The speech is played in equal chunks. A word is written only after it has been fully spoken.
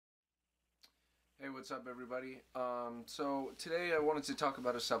Hey, what's up, everybody? So today I wanted to talk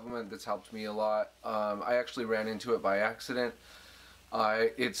about a supplement that's helped me a lot. I actually ran into it by accident.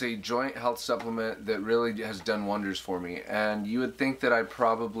 It's a joint health supplement that really has done wonders for me, and you would think that I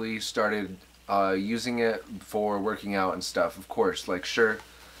probably started using it for working out and stuff. Of course, like, sure,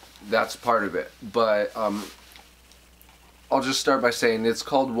 that's part of it, but I'll just start by saying it's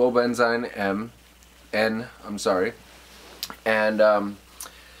called Wobenzym N. I'm sorry, and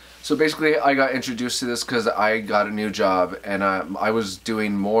so basically, I got introduced to this because I got a new job, and I was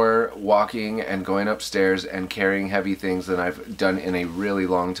doing more walking and going upstairs and carrying heavy things than I've done in a really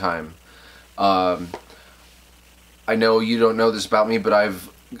long time. I know you don't know this about me, but I've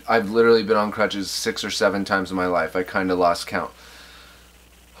literally been on crutches 6 or 7 times in my life. I kind of lost count.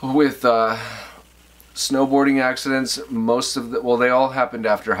 With snowboarding accidents, they all happened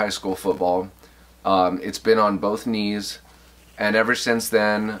after high school football. It's been on both knees. And ever since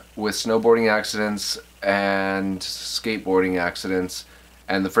then, with snowboarding accidents and skateboarding accidents,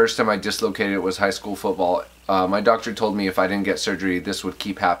 and the first time I dislocated it was high school football, my doctor told me if I didn't get surgery, this would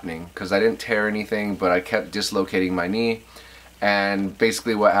keep happening. Because I didn't tear anything, but I kept dislocating my knee. And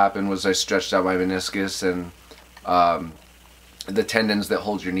basically what happened was I stretched out my meniscus and the tendons that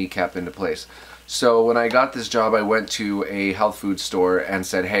hold your kneecap into place. So when I got this job, I went to a health food store and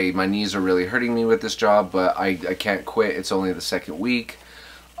said, hey, my knees are really hurting me with this job, but I can't quit. It's only the second week.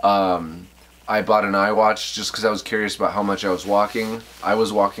 I bought an iWatch just because I was curious about how much I was walking. I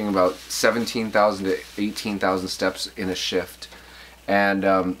was walking about 17,000 to 18,000 steps in a shift. And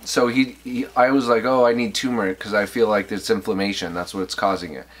so I was like, oh, I need turmeric because I feel like it's inflammation. That's what's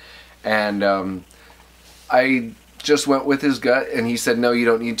causing it. And I just went with his gut, and he said, no, you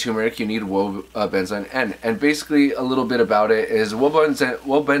don't need turmeric, you need Wobenzym N. And basically a little bit about it is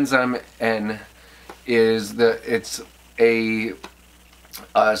Wobenzym N is it's a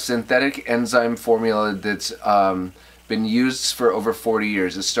synthetic enzyme formula that's been used for over 40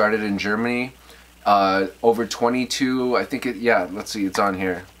 years. It started in Germany. Over 22, I think let's see, it's on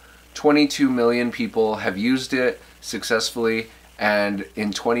here. 22 million people have used it successfully. And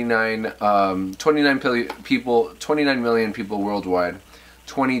in 29 million people worldwide,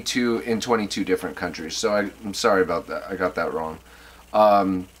 22 in 22 different countries. So I'm sorry about that. I got that wrong.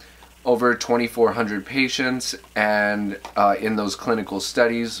 Over 2,400 patients, and in those clinical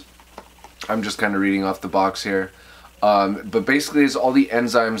studies, I'm just kind of reading off the box here. But basically, it's all the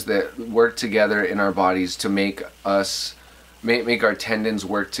enzymes that work together in our bodies to make us make our tendons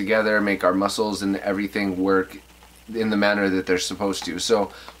work together, make our muscles and everything work in the manner that they're supposed to. So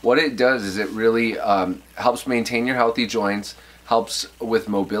what it does is it really helps maintain your healthy joints, helps with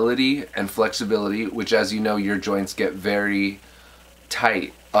mobility and flexibility, which, as you know, your joints get very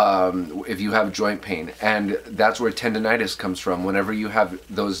tight if you have joint pain. And that's where tendonitis comes from. Whenever you have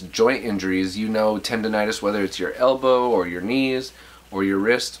those joint injuries, you know, tendonitis, whether it's your elbow or your knees or your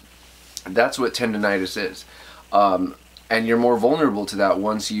wrist, that's what tendonitis is. And you're more vulnerable to that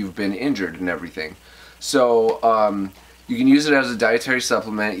once you've been injured and everything. So you can use it as a dietary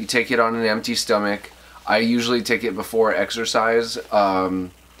supplement. You take it on an empty stomach. I usually take it before exercise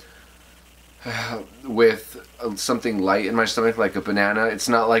with something light in my stomach, like a banana. It's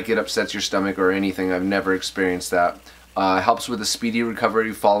not like it upsets your stomach or anything. I've never experienced that. Helps with a speedy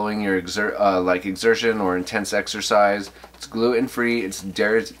recovery following your exertion or intense exercise. It's gluten-free. It's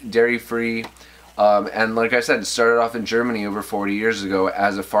dairy-free. And like I said, it started off in Germany over 40 years ago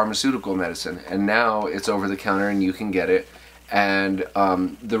as a pharmaceutical medicine, and now it's over the counter and you can get it. And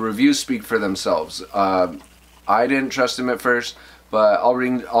the reviews speak for themselves. I didn't trust them at first, but I'll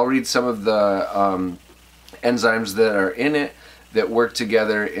read some of the enzymes that are in it that work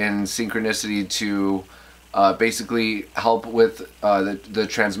together in synchronicity to basically help with the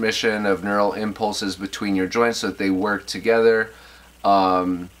transmission of neural impulses between your joints so that they work together.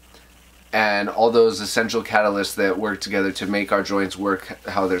 And all those essential catalysts that work together to make our joints work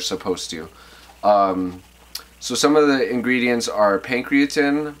how they're supposed to. So some of the ingredients are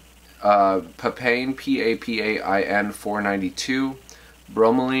pancreatin, papain, P-A-P-A-I-N 492,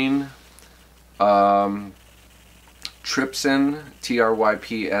 bromelain, trypsin,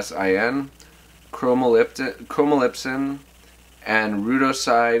 T-R-Y-P-S-I-N, chromolepsin, and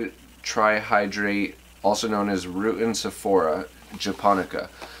rutoside trihydrate, also known as rutin japonica.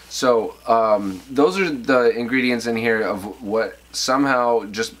 So those are the ingredients in here of what somehow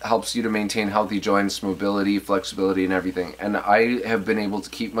just helps you to maintain healthy joints, mobility, flexibility, and everything. And I have been able to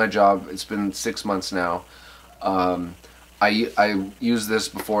keep my job. It's been 6 months now. I use this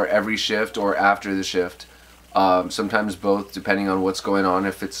before every shift or after the shift. Sometimes both, depending on what's going on.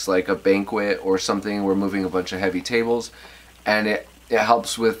 If it's like a banquet or something, we're moving a bunch of heavy tables. And It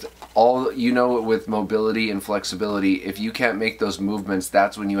helps with all, with mobility and flexibility. If you can't make those movements,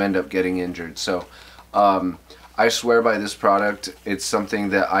 that's when you end up getting injured. So I swear by this product. It's something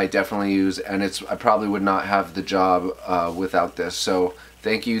that I definitely use, and I probably would not have the job without this. So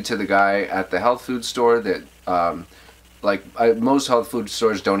thank you to the guy at the health food store that most health food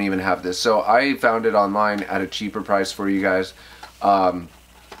stores don't even have this. So I found it online at a cheaper price for you guys.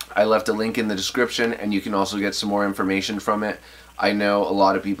 I left a link in the description, and you can also get some more information from it. I know a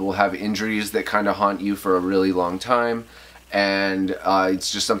lot of people have injuries that kind of haunt you for a really long time, and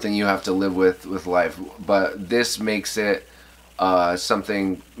it's just something you have to live with life. But this makes it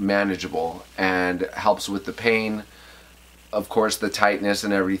something manageable and helps with the pain, of course, the tightness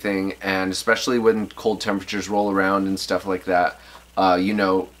and everything, and especially when cold temperatures roll around and stuff like that.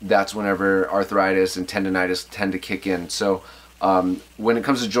 That's whenever arthritis and tendonitis tend to kick in. So when it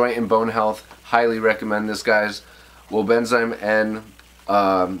comes to joint and bone health, highly recommend this, guys. Wobenzym N,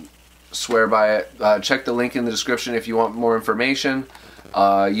 swear by it. Check the link in the description if you want more information.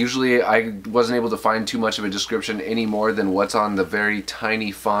 Usually I wasn't able to find too much of a description any more than what's on the very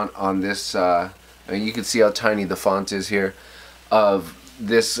tiny font on this. You can see how tiny the font is here of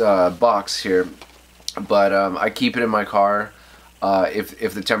this box here. But I keep it in my car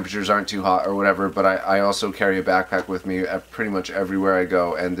if the temperatures aren't too hot or whatever. But I also carry a backpack with me at pretty much everywhere I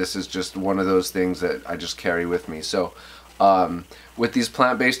go, and this is just one of those things that I just carry with me. So with these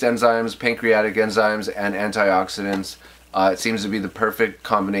plant-based enzymes, pancreatic enzymes, and antioxidants, it seems to be the perfect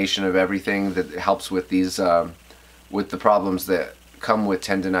combination of everything that helps with these with the problems that come with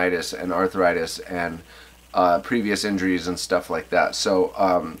tendonitis and arthritis and previous injuries and stuff like that. So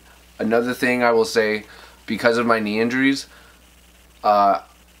another thing I will say, because of my knee injuries,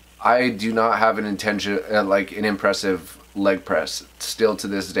 I do not have an an impressive leg press still to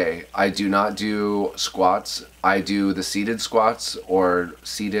this day. I do not do squats. I do the seated squats or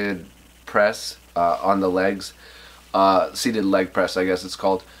seated press on the legs. Seated leg press, I guess it's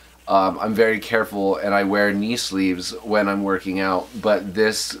called. I'm very careful, and I wear knee sleeves when I'm working out, but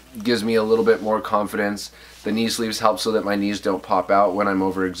this gives me a little bit more confidence. The knee sleeves help so that my knees don't pop out when I'm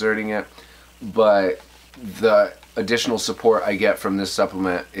overexerting it, but the additional support I get from this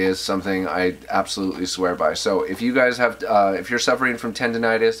supplement is something I absolutely swear by. So if you guys have, if you're suffering from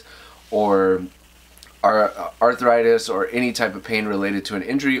tendonitis or arthritis or any type of pain related to an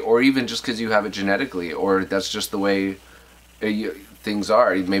injury, or even just because you have it genetically, or that's just the way things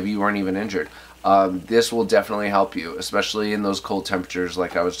are, maybe you weren't even injured, this will definitely help you, especially in those cold temperatures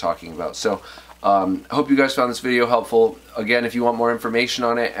like I was talking about. So I hope you guys found this video helpful. Again, if you want more information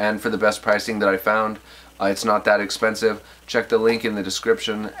on it and for the best pricing that I found, it's not that expensive. Check the link in the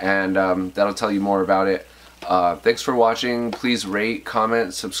description, and that'll tell you more about it. Thanks for watching. Please rate,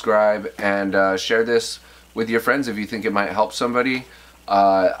 comment, subscribe, and share this with your friends if you think it might help somebody.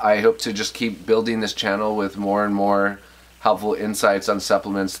 I hope to just keep building this channel with more and more helpful insights on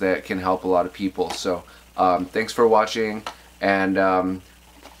supplements that can help a lot of people. So thanks for watching, and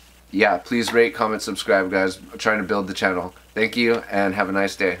yeah, please rate, comment, subscribe, guys. I'm trying to build the channel. Thank you, and have a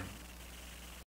nice day.